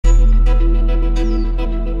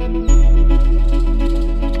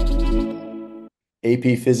AP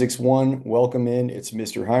Physics 1, welcome in. It's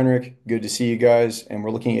Mr. Heinrich. Good to see you guys. And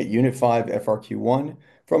we're looking at Unit 5 FRQ 1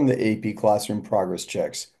 from the AP Classroom Progress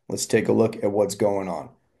Checks. Let's take a look at what's going on.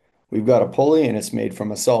 We've got a pulley and it's made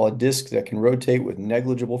from a solid disc that can rotate with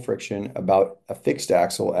negligible friction about a fixed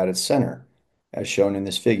axle at its center, as shown in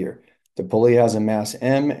this figure. The pulley has a mass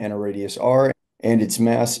m and a radius r, and its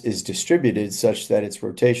mass is distributed such that its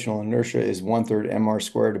rotational inertia is 1/3 mr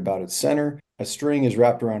squared about its center. A string is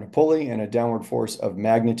wrapped around a pulley and a downward force of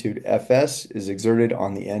magnitude Fs is exerted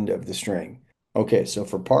on the end of the string. Okay, so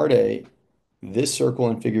for part A, this circle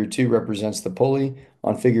in figure 2 represents the pulley.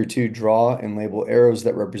 On figure 2, draw and label arrows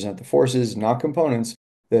that represent the forces, not components,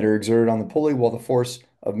 that are exerted on the pulley while the force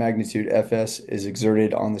of magnitude Fs is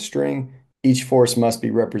exerted on the string. Each force must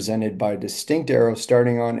be represented by a distinct arrow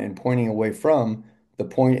starting on and pointing away from the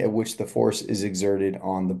point at which the force is exerted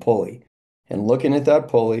on the pulley. And looking at that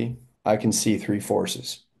pulley, I can see three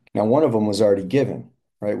forces. Now, one of them was already given,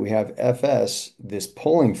 right? We have Fs, this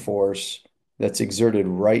pulling force that's exerted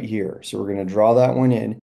right here. So we're going to draw that one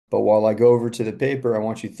in. But while I go over to the paper, I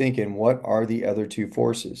want you thinking, what are the other two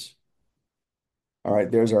forces? All right,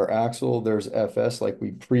 there's our axle, there's Fs like we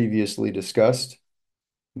previously discussed.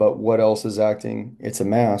 But what else is acting? It's a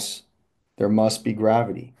mass. There must be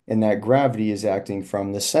gravity. And that gravity is acting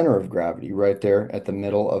from the center of gravity right there at the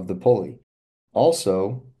middle of the pulley.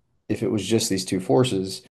 Also, if it was just these two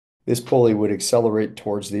forces, this pulley would accelerate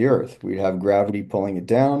towards the earth. We'd have gravity pulling it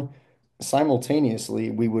down. Simultaneously,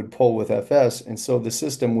 we would pull with Fs, and so the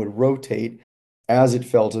system would rotate as it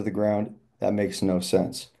fell to the ground. That makes no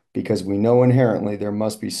sense because we know inherently there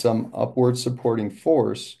must be some upward supporting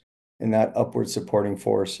force, and that upward supporting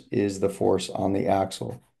force is the force on the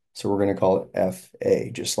axle. So we're going to call it Fa,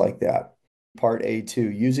 just like that. Part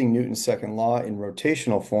A2, using Newton's second law in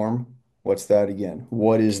rotational form. What's that again?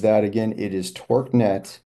 What is that again? It is torque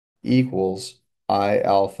net equals I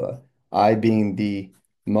alpha. I being the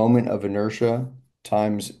moment of inertia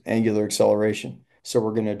times angular acceleration. So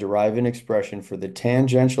we're going to derive an expression for the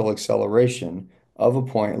tangential acceleration of a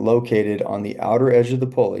point located on the outer edge of the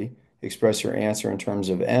pulley. Express your answer in terms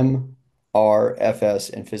of m, r,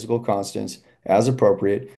 fs, and physical constants as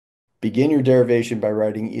appropriate. Begin your derivation by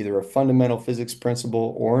writing either a fundamental physics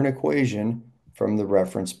principle or an equation from the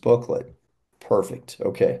reference booklet. Perfect.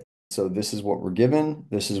 Okay. So this is what we're given.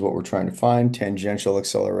 This is what we're trying to find, tangential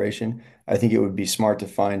acceleration. I think it would be smart to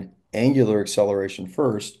find angular acceleration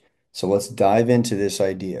first. So let's dive into this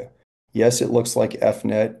idea. Yes, it looks like F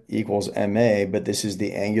net equals ma, but this is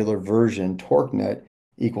the angular version. Torque net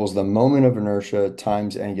equals the moment of inertia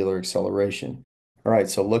times angular acceleration. All right,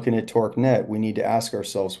 so looking at torque net, we need to ask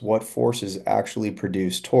ourselves what forces actually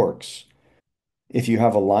produce torques. If you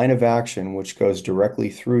have a line of action which goes directly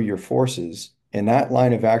through your forces, and that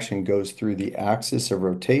line of action goes through the axis of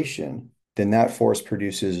rotation, then that force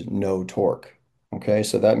produces no torque. Okay,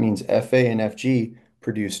 so that means Fa and Fg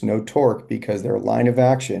produce no torque because their line of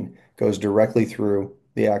action goes directly through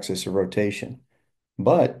the axis of rotation.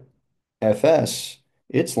 But Fs,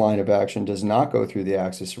 its line of action does not go through the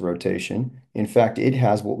axis of rotation. In fact, it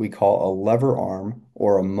has what we call a lever arm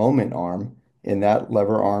or a moment arm, and that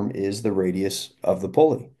lever arm is the radius of the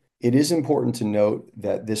pulley. It is important to note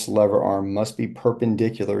that this lever arm must be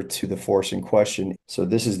perpendicular to the force in question. So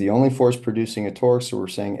this is the only force producing a torque, so we're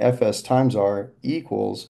saying Fs times r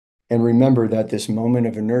equals, and remember that this moment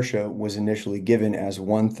of inertia was initially given as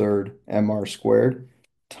 1/3 mr squared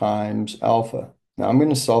times alpha. Now I'm going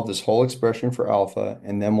to solve this whole expression for alpha,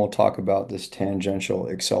 and then we'll talk about this tangential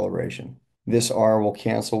acceleration. This r will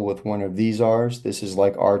cancel with one of these r's. This is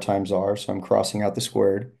like r times r, so I'm crossing out the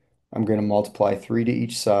squared. I'm going to multiply 3 to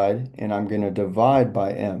each side, and I'm going to divide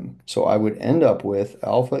by m. So I would end up with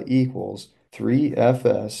alpha equals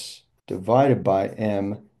 3fs divided by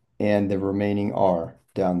m and the remaining r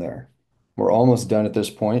down there. We're almost done at this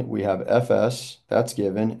point. We have fs, that's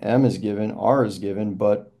given, m is given, r is given,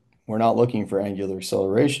 but we're not looking for angular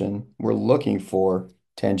acceleration. We're looking for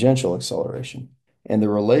tangential acceleration. And the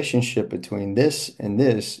relationship between this and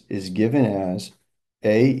this is given as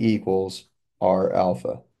A equals R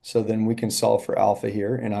alpha. So then we can solve for alpha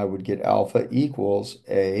here, and I would get alpha equals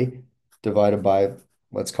A divided by,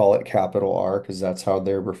 let's call it capital R, because that's how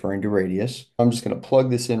they're referring to radius. I'm just going to plug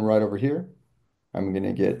this in right over here. I'm going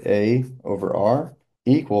to get A over R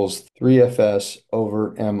equals 3fs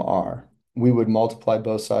over mr. We would multiply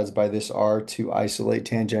both sides by this r to isolate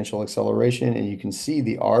tangential acceleration, and you can see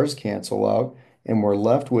the r's cancel out, and we're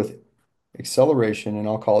left with acceleration, and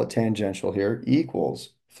I'll call it tangential here,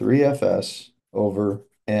 equals 3fs over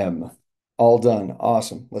m. All done.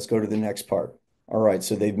 Awesome. Let's go to the next part. All right,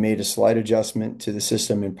 so they've made a slight adjustment to the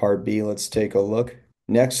system in part B. Let's take a look.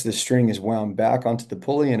 Next, the string is wound back onto the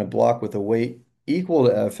pulley and a block with a weight equal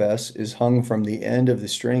to Fs is hung from the end of the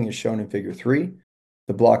string as shown in figure 3.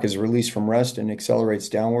 The block is released from rest and accelerates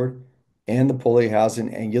downward, and the pulley has an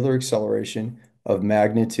angular acceleration of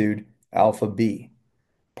magnitude alpha b.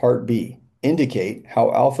 Part B, indicate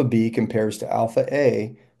how alpha b compares to alpha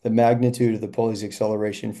a, the magnitude of the pulley's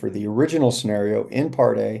acceleration for the original scenario in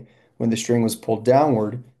part A when the string was pulled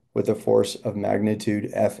downward with a force of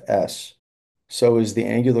magnitude Fs. So is the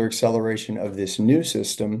angular acceleration of this new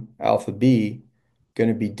system, alpha b, going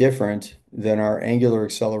to be different than our angular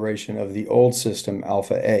acceleration of the old system,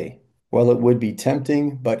 alpha a? Well, it would be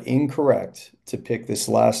tempting but incorrect to pick this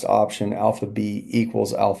last option, alpha b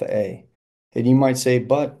equals alpha a. And you might say,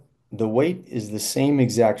 but the weight is the same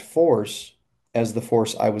exact force as the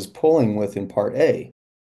force I was pulling with in part A.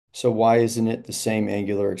 So why isn't it the same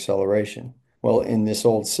angular acceleration? Well, in this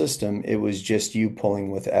old system, it was just you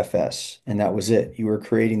pulling with Fs, and that was it. You were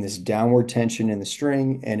creating this downward tension in the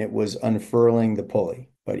string, and it was unfurling the pulley.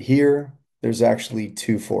 But here, there's actually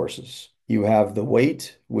two forces. You have the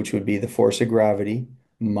weight, which would be the force of gravity,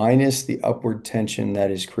 minus the upward tension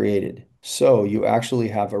that is created. So you actually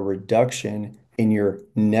have a reduction in your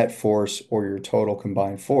net force or your total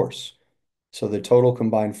combined force. So the total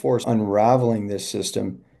combined force unraveling this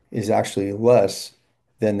system is actually less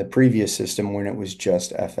than the previous system when it was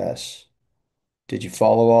just Fs. Did you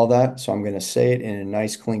follow all that? So I'm going to say it in a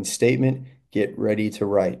nice clean statement. Get ready to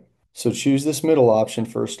write. So choose this middle option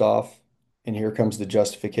first off, and here comes the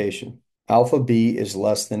justification. Alpha B is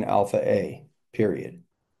less than alpha A, period.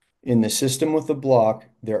 In the system with the block,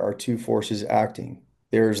 there are two forces acting.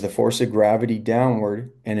 There is the force of gravity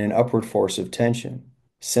downward and an upward force of tension.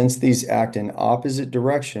 Since these act in opposite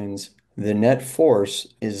directions, the net force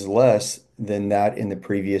is less than that in the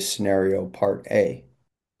previous scenario, part A.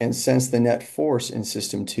 And since the net force in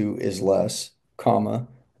system 2 is less, comma,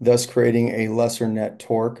 thus creating a lesser net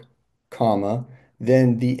torque, comma,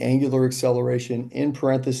 then the angular acceleration in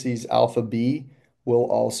parentheses alpha b will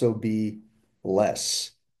also be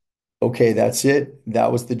less. Okay, that's it.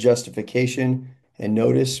 That was the justification. And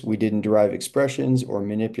notice we didn't derive expressions or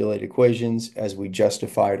manipulate equations as we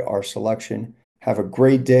justified our selection. Have a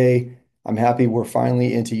great day. I'm happy we're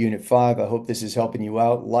finally into Unit 5. I hope this is helping you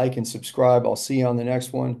out. Like and subscribe. I'll see you on the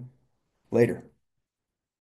next one. Later.